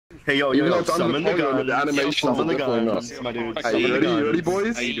Hey, yo, summon the gun. The animations Summon the definitely gun. not. My dude. Hey, you ready,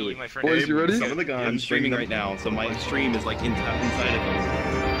 boys? How you doing? Boys, you ready? Summon the gun. I'm streaming right now, so my stream is like inside of me.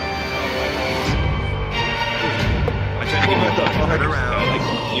 I tried to give it the Head around. like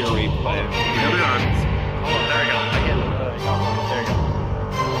ear rape, but The other arm. Oh, there we go. I get it. There we go.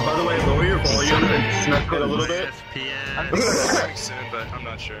 By the way, lower your volume and snap it a little bit. I'm going soon, but I'm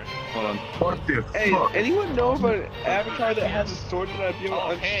not sure. hold on. Hey, anyone know about an avatar that has a sword that I'd be able to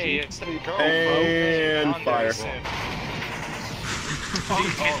Oh, hey, unsheath? it's the girl, And bro. fire.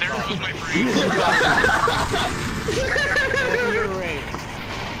 Oh, there goes my brain.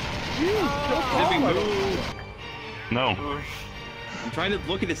 No. I'm trying to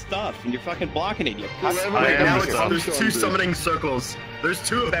look at his stuff, and you're fucking blocking it. You Alright, Alex, there's 2 summoning circles. There's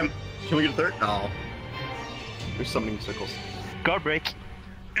 2 of them. Can we get a third? No. There's summoning circles. Guard break.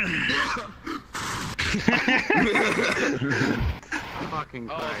 Fucking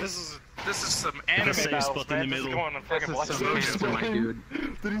Oh, Christ. this is some anime battles, man. This is going on fucking watch motion. My dude.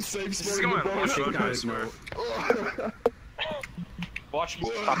 Did he save This is going on watch motion. Watch this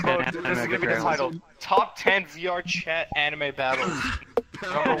is gonna be the title. Top 10 VR chat anime battles.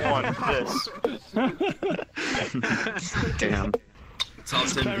 Number 1, this. Damn. Top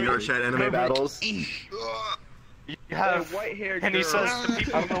 10 VRChat anime battles. You have white hair and he girl. says the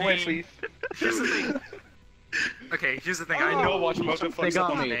people I'm the way, name- please. Here's the thing. Okay, here's the thing. I know watch motion flicks up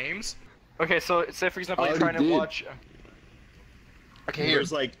got on the me. names. Okay, so say for example I you're trying already to did. watch. Okay, here.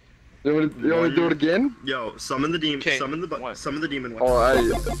 There's like, You want to do it again? yo, summon the demon. Okay, Summon the what? summon the demon. Oh, hey,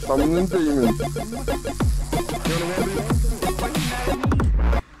 summon the demon.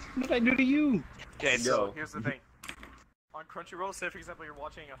 What did I do to you? Okay, so Yo. here's the thing. On Crunchyroll, say for example you're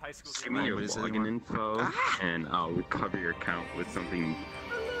watching a high school Give me your login info, and I'll recover your account with something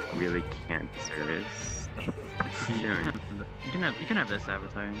really cancerous. Sure. You can have this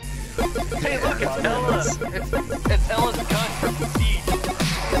avatar. Hey, look, it's Ella. It's Ella's gun from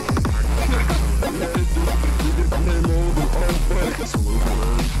Siege.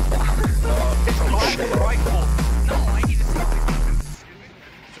 It's classic rifle. No, I need to see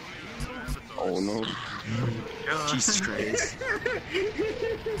Oh no. Jesus Christ.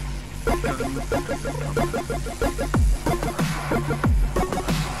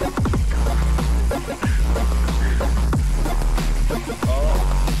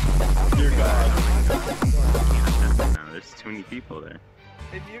 Dear God. No, there's too many people there.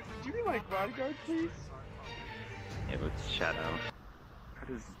 If you, do you be my bodyguard, please? Yeah, let's shout out. How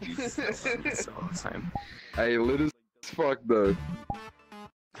does Jesus all the time? Hey, lit as fuck though.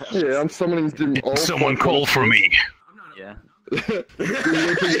 Yeah, I'm summoning demon. Oh, Someone call for me. Yeah.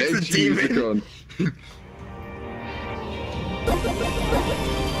 It's a demon.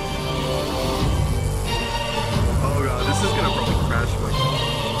 Oh god, this is gonna probably crash my.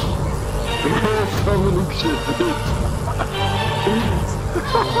 Summoning shit, dude.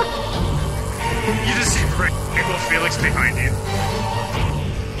 You just see Rainbow Felix behind you.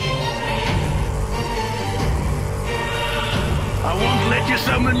 I won't let you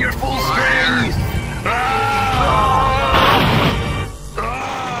summon your full strength!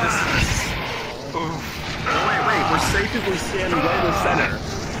 Wait, we're safe if we stand right in the center.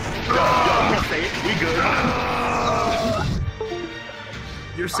 Yo, we're safe. We good.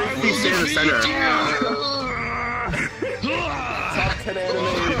 You're safe if you stand in the center. Top 10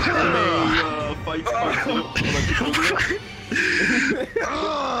 anime fights.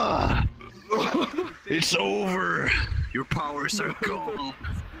 It's over. Your powers are gone.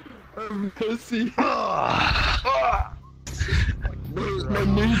 Pussy. Where's my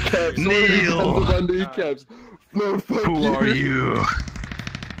kneecaps? Neil. My kneecaps. No, fuck Who are you?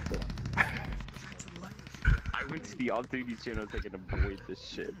 I went to the all 3D channel so I can avoid this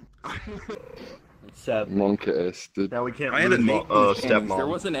shit. Sad. Monk ass, dude. Now we can't I had to lose make these panties. stepmom. There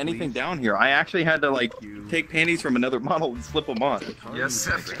wasn't anything down here. I actually had to like take panties from another model and slip them on. Yes,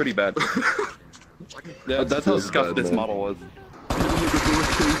 It's pretty bad. Yeah, that's how scuffed this model was.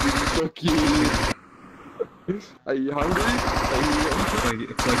 Fuck you. Are you hungry?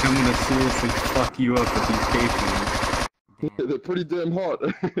 It's like I'm gonna seriously fuck you up with these cases. They're pretty damn hot.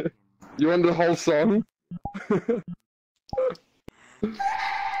 You want the whole song?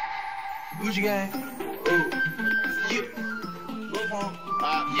 Gucci gang.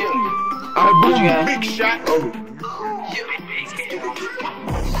 Yeah. I boom, big shot.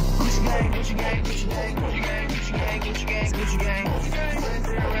 Gucci gang, Gucci gang, Gucci gang, Gucci gang, Gucci gang, Gucci gang, Gucci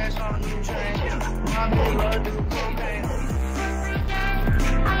gang.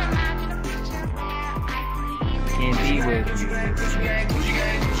 Can't be with you. Gucci gang, Gucci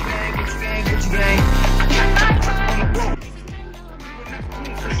gang, Gucci gang, Gucci gang, Gucci gang.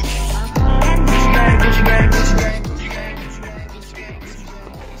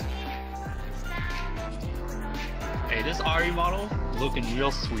 looking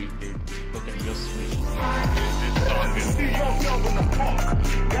real sweet, dude. Looking real sweet.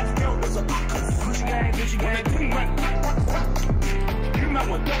 You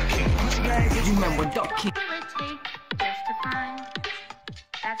remember Duck King? Just to find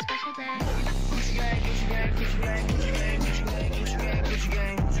that special day.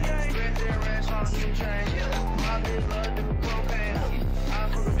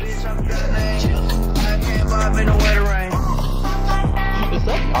 Is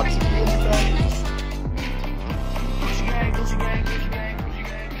that toxic in the back?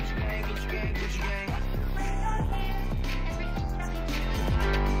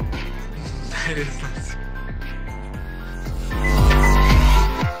 That is nice.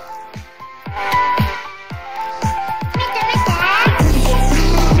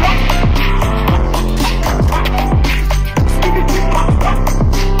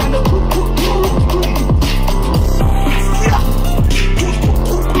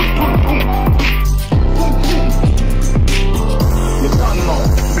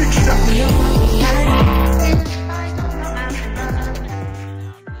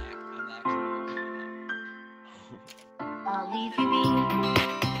 I'll leave you be.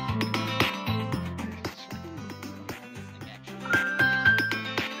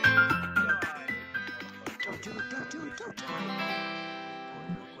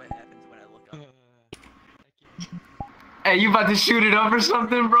 Hey, you about to shoot it up or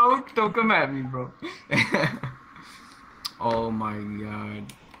something, bro? Don't come at me, bro. Oh my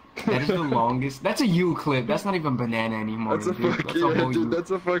god. That is the longest. That's a U clip. That's not even banana anymore. That's a dude. fucking, That's a whole U.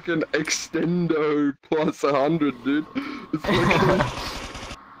 that's a fucking extendo plus 100, dude. It's fucking...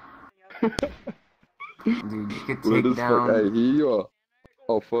 Dude, you could Where take the fuck? down. Hey, here you are.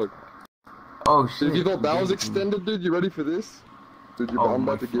 Oh fuck. Oh shit. Dude, you thought that was extended, dude? You ready for this? Dude, I'm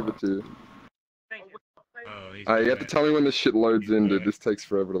about to give it to you. Hey, you have to tell me when this shit loads in, dude. This takes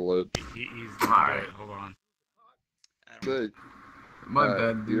forever to load. He's alright. Hold on. Sick. My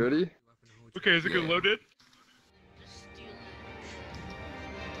bad, dude. You ready? Okay, is it gonna load it?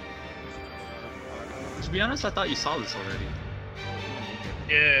 To be honest, I thought you saw this already.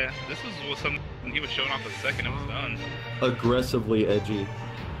 Yeah, this was something he was showing off the second it was done. Aggressively edgy.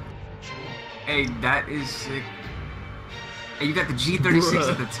 Hey, that is sick. Hey, you got the G36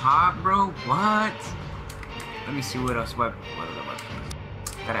 at the top, bro? What? Let me see what else. What other weapons?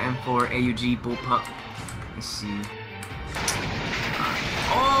 Got an M4 AUG bullpup. Let's see.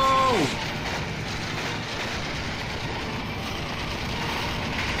 Oh!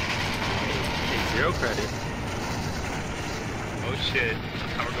 Hey, 0 credit. Oh shit.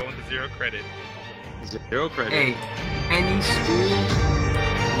 Now we're going to 0 credit. 0 credit. Hey, any school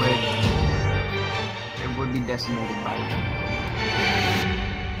would be decimated by it.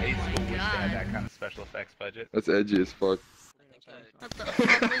 Hey, school wish they had that kind of special effects budget. That's edgy as fuck. What the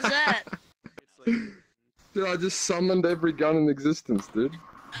fuck was that? Dude, I just summoned every gun in existence, dude.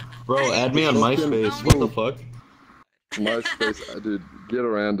 Bro, add me on MySpace. What the fuck? MySpace, dude, get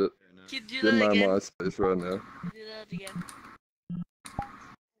around it. Can you do Get that my again? MySpace right now. Do that again.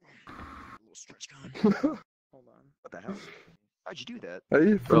 Hold on. What the hell? How'd you do that?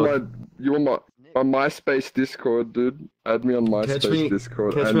 Hey, you on my MySpace Discord, dude. Add me on MySpace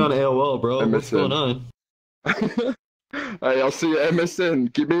Discord. Catch me on AOL, bro. MSN. What's going on? Hey, I'll see you at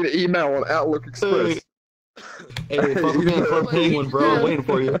MSN. Give me an email on Outlook Express. Hey, fuck me on Club Penguin, bro. I'm waiting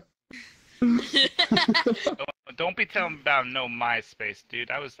for you. Don't be telling me about no MySpace,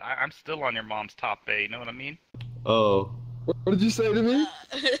 dude. I'm still on your mom's top bay. You know what I mean? Oh. What did you say to me?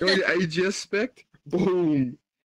 You want your AGS spec? Boom.